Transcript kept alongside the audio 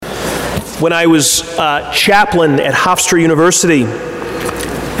When I was chaplain at Hofstra University,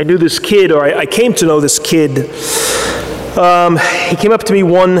 I knew this kid, or I came to know this kid. He came up to me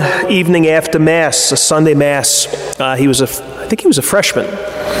one evening after Mass, a Sunday Mass. I think he was a freshman.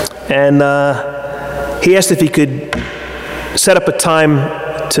 And he asked if he could set up a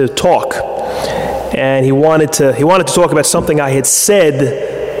time to talk. And he wanted to talk about something I had said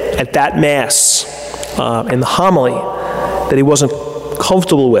at that Mass in the homily that he wasn't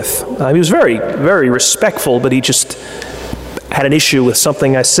comfortable with. He was very, very respectful, but he just had an issue with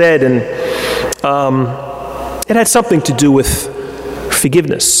something I said, and it had something to do with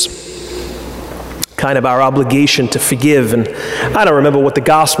forgiveness, kind of our obligation to forgive. And I don't remember what the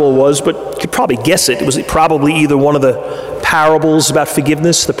gospel was, but you could probably guess it. It was probably either one of the parables about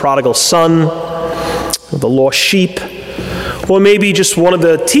forgiveness, the prodigal son, or the lost sheep, or maybe just one of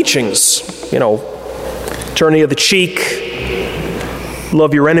the teachings, turning of the cheek,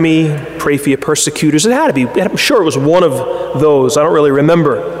 love your enemy, pray for your persecutors. It had to be. I'm sure it was one of those. I don't really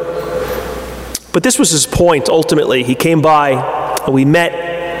remember. But this was his point, ultimately. He came by, and we met,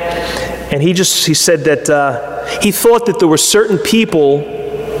 and he said that he thought that there were certain people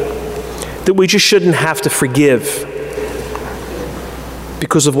that we just shouldn't have to forgive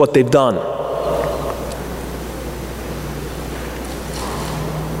because of what they've done.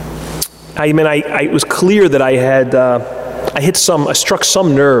 It was clear that I struck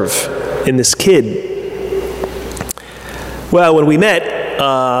some nerve in this kid. Well, when we met,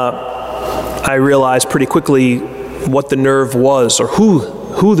 I realized pretty quickly what the nerve was, or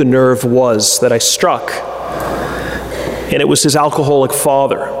who the nerve was that I struck. And it was his alcoholic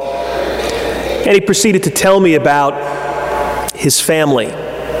father. And he proceeded to tell me about his family,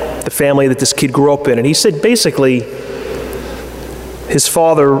 the family that this kid grew up in. And he said basically his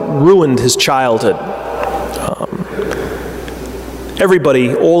father ruined his childhood.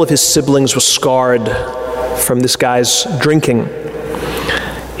 Everybody, all of his siblings were scarred from this guy's drinking.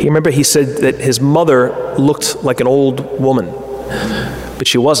 He said that his mother looked like an old woman, but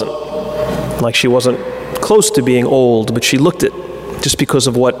she wasn't. Like she wasn't close to being old, but she looked it just because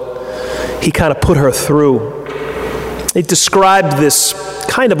of what he kind of put her through. He described this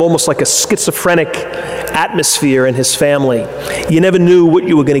kind of almost like a schizophrenic atmosphere in his family. You never knew what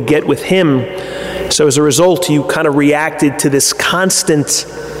you were going to get with him. So as a result, you kind of reacted to this constant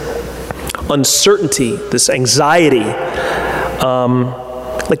uncertainty, this anxiety.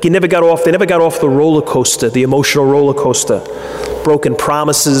 Like they never got off the roller coaster, the emotional roller coaster. Broken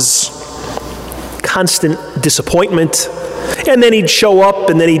promises, constant disappointment. And then he'd show up,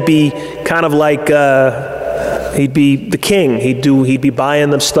 and then he'd be kind of like, he'd be the king. He'd be buying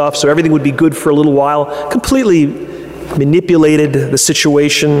them stuff, so everything would be good for a little while. Completely manipulated the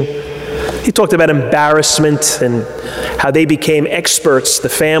situation. He talked about embarrassment and how they became experts, the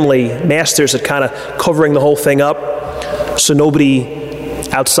family, masters at kind of covering the whole thing up so nobody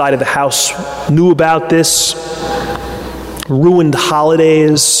outside of the house knew about this. Ruined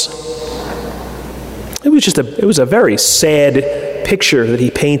holidays. It was a very sad picture that he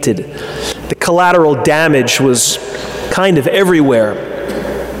painted. The collateral damage was kind of everywhere.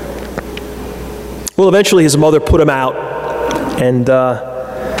 Well, eventually his mother put him out, and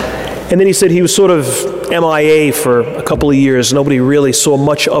then he said he was sort of MIA for a couple of years. Nobody really saw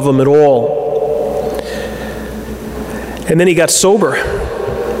much of him at all. And then he got sober.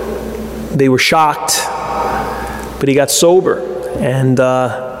 They were shocked, but he got sober, and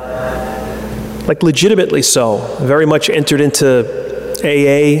like legitimately so. Very much entered into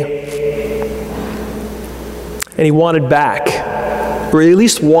AA, and he wanted back, or at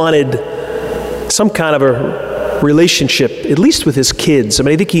least wanted some kind of a relationship, at least with his kids.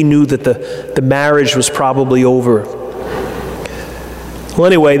 I think he knew that the marriage was probably over. Well,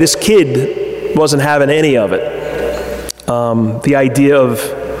 anyway, this kid wasn't having any of it. The idea of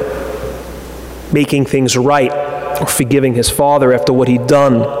making things right or forgiving his father after what he'd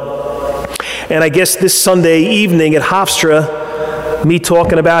done. And I guess this Sunday evening at Hofstra, me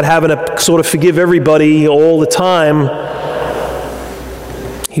talking about having to sort of forgive everybody all the time,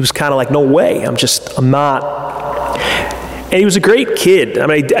 he was kind of like, no way, I'm not. And he was a great kid.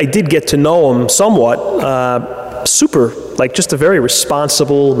 I did get to know him somewhat. Super, like just a very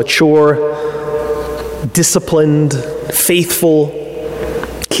responsible, mature, disciplined, faithful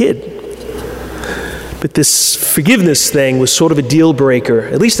kid. But this forgiveness thing was sort of a deal breaker,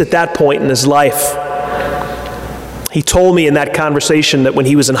 at least at that point in his life. He told me in that conversation that when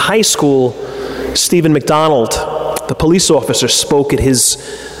he was in high school, Stephen McDonald, the police officer, spoke at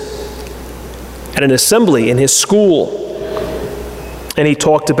an assembly in his school. And he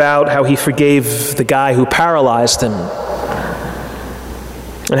talked about how he forgave the guy who paralyzed him.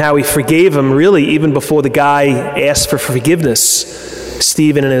 and how he forgave him really even before the guy asked for forgiveness.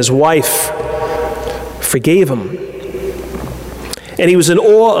 Stephen and his wife forgave him. And he was in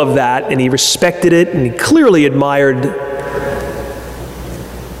awe of that, and he respected it, and he clearly admired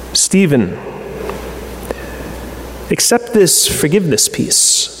Stephen. Except this forgiveness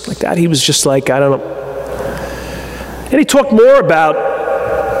piece. Like that, he was just like, I don't know. And he talked more about,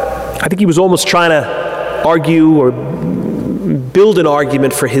 I think he was almost trying to argue or build an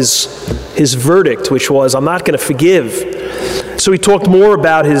argument for his verdict, which was, I'm not going to forgive. So he talked more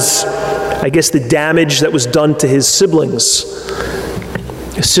about I guess, the damage that was done to his siblings.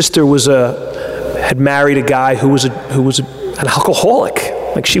 His sister had married a guy who was an alcoholic.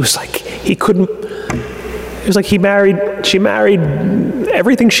 Like she was like, it was like she married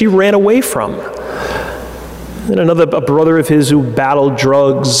everything she ran away from. And a brother of his who battled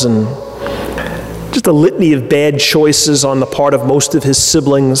drugs, and just a litany of bad choices on the part of most of his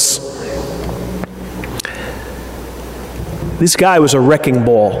siblings. This guy was a wrecking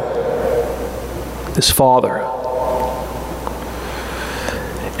ball, his father.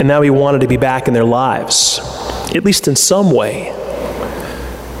 And now he wanted to be back in their lives, at least in some way.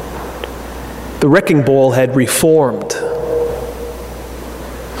 The wrecking ball had reformed.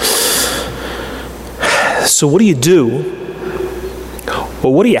 So what do you do?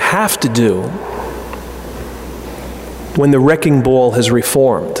 Or what do you have to do when the wrecking ball has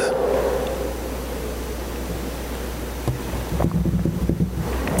reformed?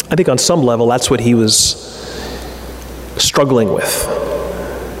 I think on some level that's what he was struggling with.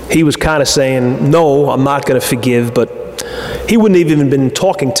 He was kind of saying, no, I'm not going to forgive, but he wouldn't have even been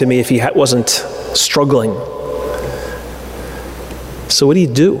talking to me if he wasn't struggling. So what do you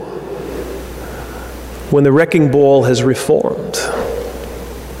do when the wrecking ball has reformed?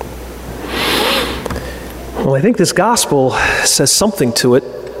 Well, I think this gospel says something to it.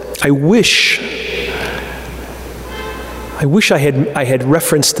 I wish I had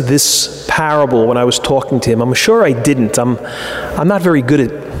referenced this parable when I was talking to him. I'm sure I didn't. I'm not very good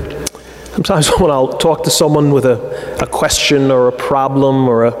at. Sometimes when I'll talk to someone with a question or a problem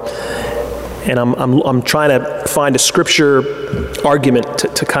and I'm trying to find a scripture argument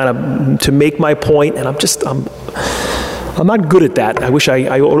to kind of to make my point, and I'm not good at that. I wish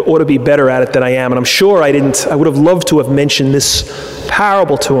I ought to be better at it than I am, and I'm sure I didn't. I would have loved to have mentioned this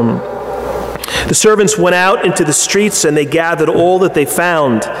parable to him. The servants went out into the streets and they gathered all that they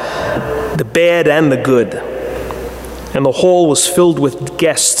found, the bad and the good, and the hall was filled with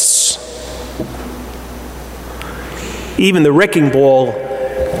guests. Even the wrecking ball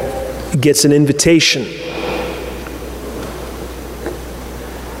gets an invitation.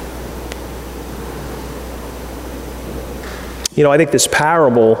 You know, I think this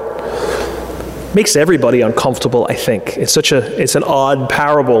parable makes everybody uncomfortable, I think. It's an odd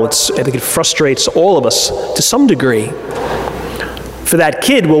parable. I think it frustrates all of us to some degree. For that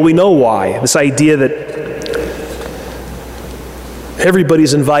kid, well, we know why. This idea that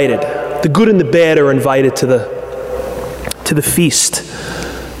everybody's invited. The good and the bad are invited to the feast.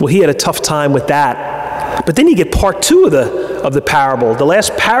 Well, he had a tough time with that. But then you get part two of the parable. The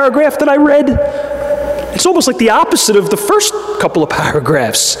last paragraph that I read, it's almost like the opposite of the first couple of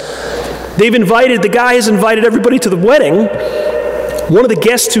paragraphs. The guy has invited everybody to the wedding. One of the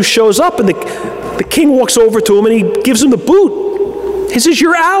guests who shows up, and the king walks over to him and he gives him the boot. He says,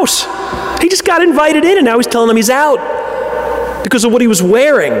 you're out. He just got invited in, and now he's telling him he's out because of what he was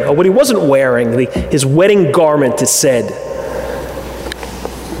wearing, or what he wasn't wearing, his wedding garment, it said.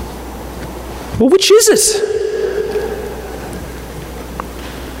 Well, which is it?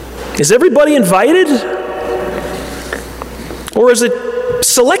 Is everybody invited? Or is it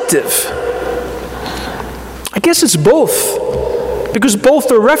selective? I guess it's both, because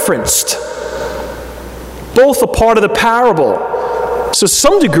both are referenced. Both are part of the parable. So to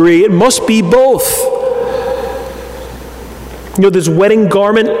some degree, it must be both. You know, this wedding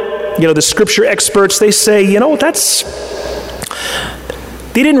garment, the scripture experts, they say,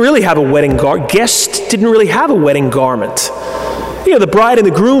 they didn't really have a wedding garment. Guests didn't really have a wedding garment. The bride and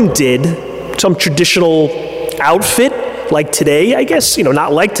the groom did some traditional outfit, like today, I guess.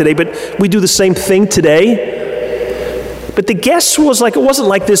 Not like today, but we do the same thing today. But the guest it wasn't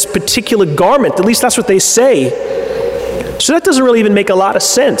like this particular garment. At least that's what they say. So that doesn't really even make a lot of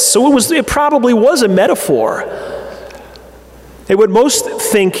sense. So it probably was a metaphor. And what most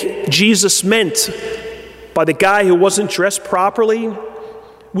think Jesus meant by the guy who wasn't dressed properly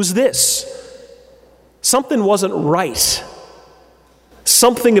was this. Something wasn't right.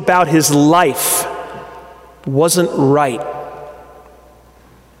 Something about his life wasn't right.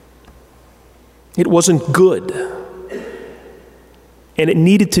 It wasn't good. and it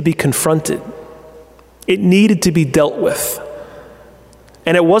needed to be confronted. It needed to be dealt with.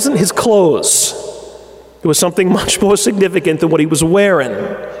 And it wasn't his clothes. It was something much more significant than what he was wearing.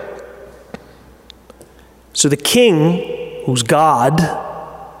 So the king, who's God,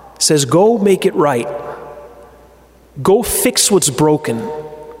 says, go make it right. Go fix what's broken.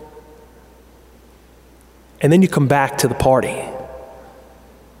 And then you come back to the party.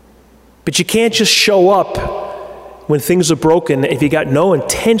 But you can't just show up when things are broken if you got no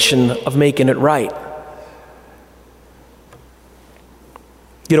intention of making it right.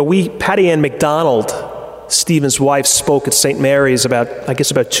 You know, Patty Ann McDonald, Stephen's wife, spoke at St. Mary's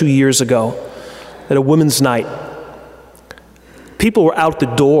about 2 years ago at a women's night. People were out the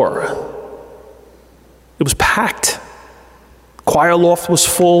door. It was packed. Choir loft was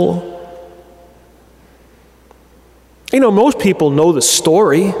full. You know, most people know the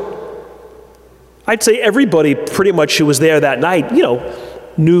story. I'd say everybody pretty much who was there that night, you know,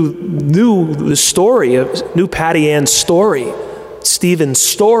 knew the story, knew Patty Ann's story, Stephen's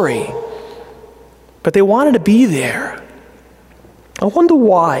story. But they wanted to be there. I wonder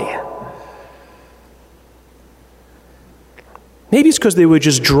why. Maybe it's because they were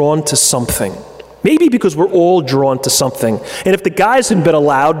just drawn to something. Maybe because we're all drawn to something. And if the guys hadn't been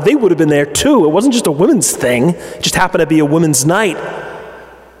allowed, they would have been there too. It wasn't just a women's thing. It just happened to be a women's night.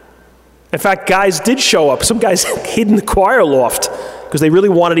 In fact, guys did show up. Some guys hid in the choir loft because they really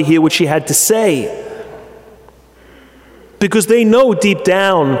wanted to hear what she had to say. Because they know deep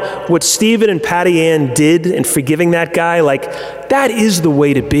down what Stephen and Patty Ann did in forgiving that guy, like, that is the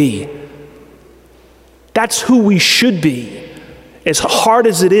way to be. That's who we should be. As hard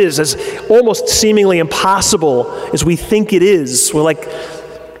as it is, as almost seemingly impossible as we think it is,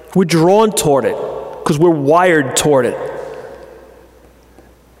 we're drawn toward it because we're wired toward it.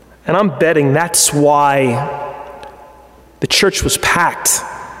 And I'm betting that's why the church was packed.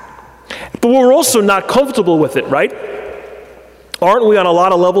 But we're also not comfortable with it, right? Aren't we on a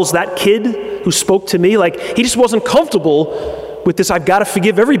lot of levels? That kid who spoke to me, he just wasn't comfortable with this I've got to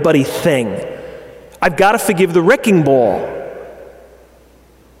forgive everybody thing. I've got to forgive the wrecking ball.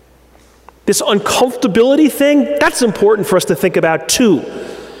 This uncomfortability thing, that's important for us to think about too.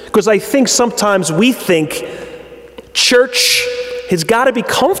 Because I think sometimes we think church has got to be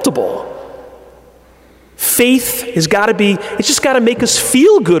comfortable. Faith has got to be, it's just got to make us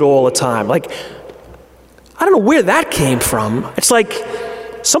feel good all the time. I don't know where that came from. It's like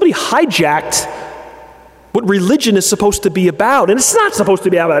somebody hijacked what religion is supposed to be about. And it's not supposed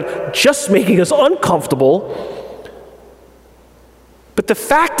to be about just making us uncomfortable. But the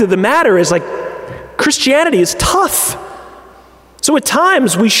fact of the matter is, Christianity is tough. So at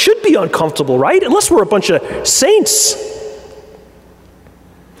times we should be uncomfortable, right? Unless we're a bunch of saints.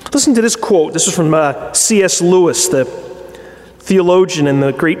 Listen to this quote. This is from C.S. Lewis, the theologian and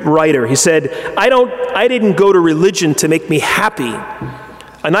the great writer. He said, I didn't go to religion to make me happy.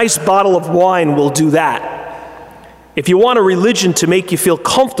 A nice bottle of wine will do that. If you want a religion to make you feel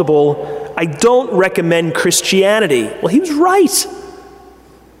comfortable, I don't recommend Christianity. Well, he was right.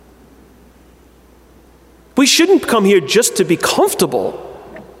 We shouldn't come here just to be comfortable,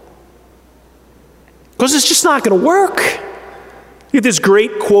 because it's just not going to work. You have this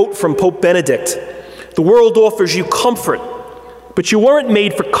great quote from Pope Benedict. The world offers you comfort, but you weren't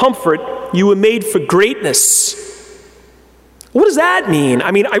made for comfort, you were made for greatness. What does that mean?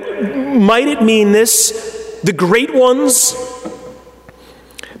 Might it mean this? The great ones,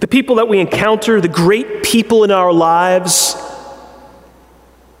 the people that we encounter, the great people in our lives,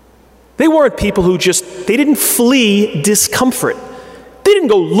 they weren't people who they didn't flee discomfort. They didn't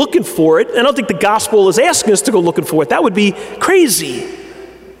go looking for it. I don't think the gospel is asking us to go looking for it. That would be crazy.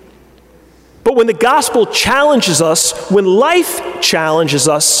 But when the gospel challenges us, when life challenges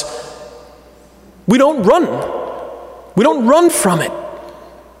us, we don't run. We don't run from it.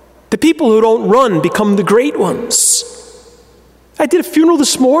 The people who don't run become the great ones. I did a funeral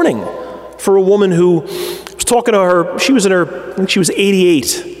this morning for a woman who, I was talking to her, I think she was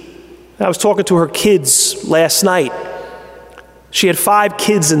 88. I was talking to her kids last night. She had 5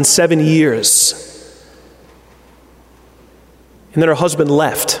 kids in 7 years. And then her husband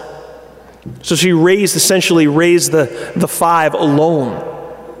left. So she essentially raised the 5 alone.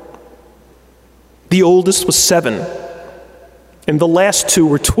 The oldest was 7. And the last 2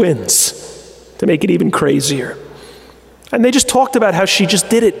 were twins, to make it even crazier. And they just talked about how she just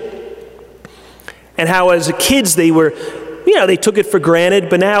did it. And how as kids they took it for granted,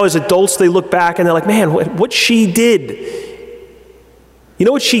 but now as adults they look back and they're like, man, what she did. You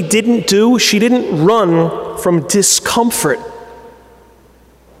know what she didn't do? She didn't run from discomfort.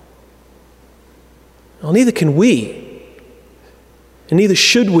 Well, neither can we. and neither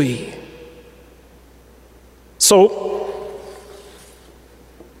should we. So,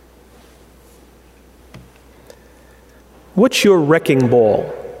 what's your wrecking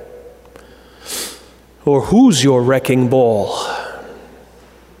ball? Or who's your wrecking ball?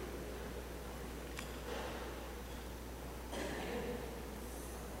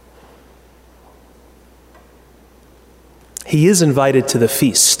 He is invited to the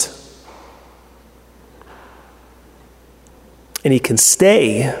feast. And he can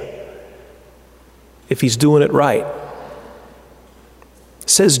stay if he's doing it right.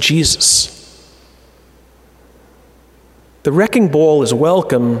 Says Jesus. The wrecking ball is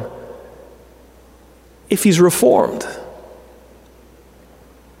welcome if he's reformed.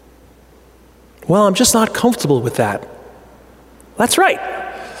 Well, I'm just not comfortable with that. That's right.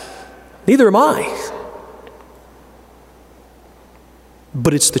 Neither am I.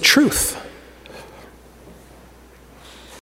 But it's the truth.